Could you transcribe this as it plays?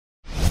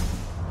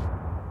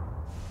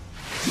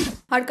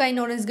Հարկային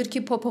օրենսգրքի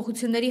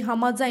փոփոխությունների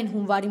համաձայն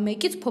հունվարի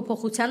 1-ից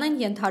փոփոխության են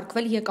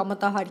ենթարկվել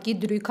եկամտահարկի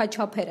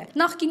դրույքաչափերը։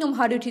 Նախկինում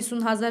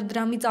 150,000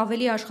 դրամից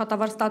ավելի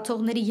աշխատավարձ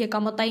ստացողների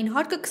եկամտային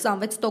հարկը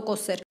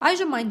 26% էր,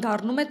 այժմ այն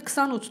դառնում է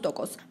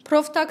 28%։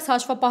 Proftax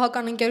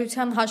հաշվապահական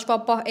ընկերության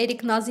հաշվապահ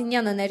Էրիկ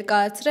Նազինյանը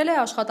ներկայացրել է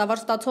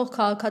աշխատավարձ ստացող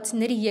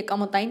քաղաքացիների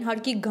եկամտային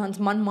հարկի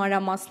գանձման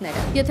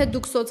մանրամասները։ Եթե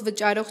դուք սոց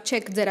վճարող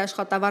չեք, ձեր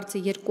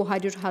աշխատավարձը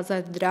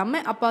 200,000 դրամ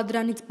է, ապա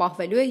դրանից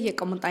պահվելու է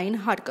եկամտային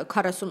հարկը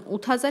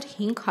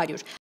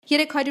 48,500։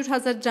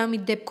 300,000 դրամի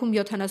դեպքում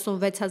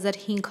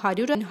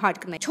 76,500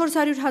 հարկն է,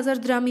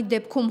 400,000 դրամի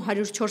դեպքում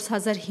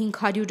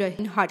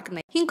 104,500 հարկն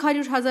է,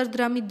 500,000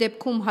 դրամի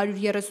դեպքում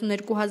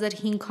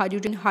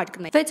 132,500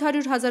 հարկն է,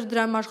 600,000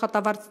 դրամ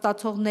աշխատավարձ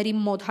ստացողների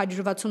մոտ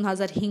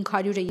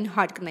 160,500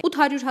 հարկն է,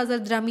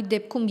 800,000 դրամի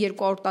դեպքում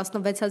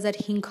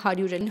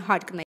 216,500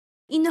 հարկն է,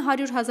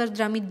 900,000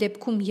 դրամի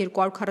դեպքում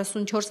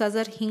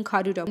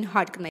 244,500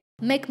 հարկն է,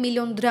 1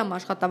 միլիոն դրամ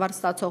աշխատավարձ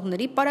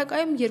ստացողների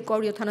պարակայում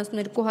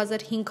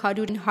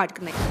 272,500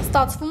 հարկն է։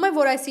 Ստացվում է,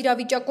 որ այս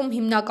իրավիճակում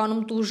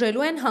հիմնականում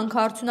տուժելու են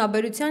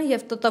հանքարդյունաբերության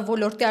և ՏՏ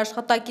ոլորտի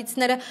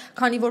աշխատակիցները,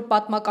 քանի որ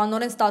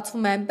պատմականորեն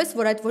ստացվում է այնպես,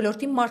 որ այդ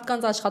ոլորտի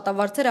մարդկանց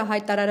աշխատավարձերը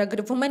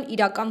հայտարարագրվում են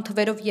իրական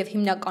թվերով և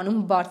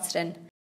հիմնականում բարձր են։